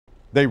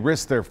They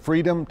risked their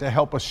freedom to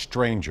help a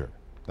stranger.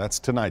 That's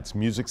tonight's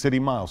Music City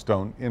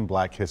Milestone in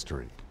Black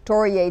History.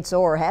 Tori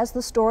Yates-Orr has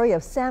the story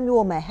of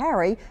Samuel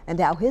Meharry and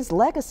how his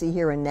legacy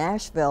here in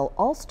Nashville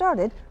all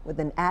started with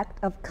an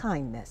act of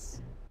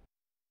kindness.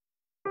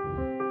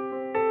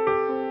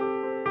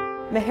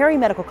 Meharry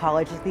Medical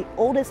College is the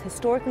oldest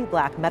historically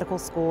black medical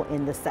school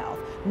in the South,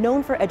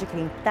 known for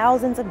educating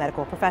thousands of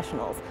medical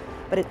professionals.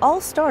 But it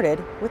all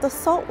started with a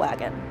salt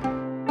wagon.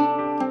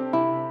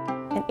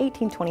 In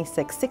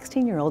 1826,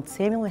 16-year-old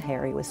Samuel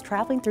Meharry was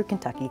traveling through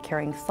Kentucky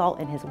carrying salt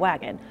in his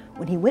wagon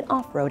when he went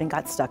off-road and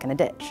got stuck in a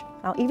ditch.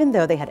 Now, even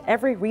though they had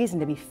every reason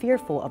to be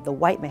fearful of the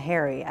white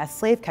Meharry, as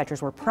slave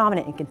catchers were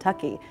prominent in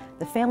Kentucky,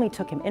 the family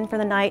took him in for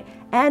the night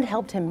and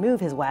helped him move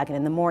his wagon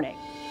in the morning.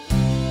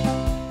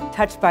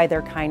 Touched by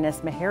their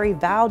kindness, Meharry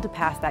vowed to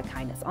pass that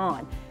kindness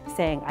on,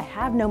 saying, "I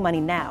have no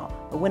money now,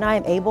 but when I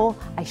am able,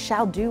 I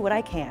shall do what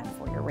I can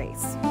for your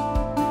race."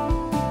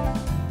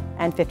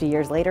 And 50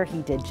 years later,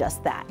 he did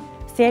just that.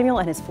 Samuel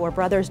and his 4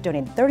 brothers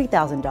donated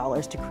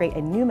 $30,000 to create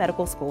a new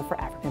medical school for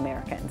African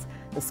Americans,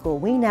 the school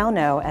we now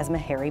know as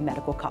Meharry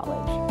Medical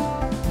College.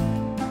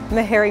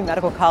 Meharry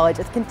Medical College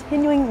is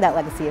continuing that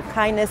legacy of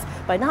kindness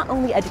by not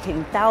only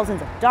educating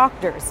thousands of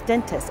doctors,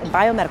 dentists, and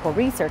biomedical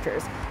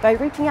researchers, by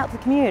reaching out to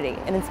the community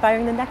and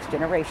inspiring the next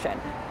generation.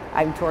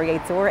 I'm Tori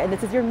Yates-Orr, and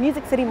this is your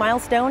Music City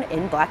Milestone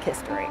in Black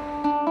History.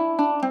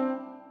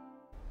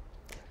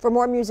 For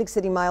more Music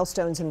City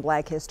Milestones in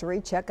Black History,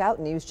 check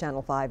out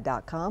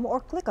newschannel5.com or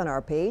click on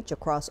our page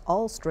across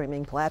all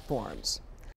streaming platforms.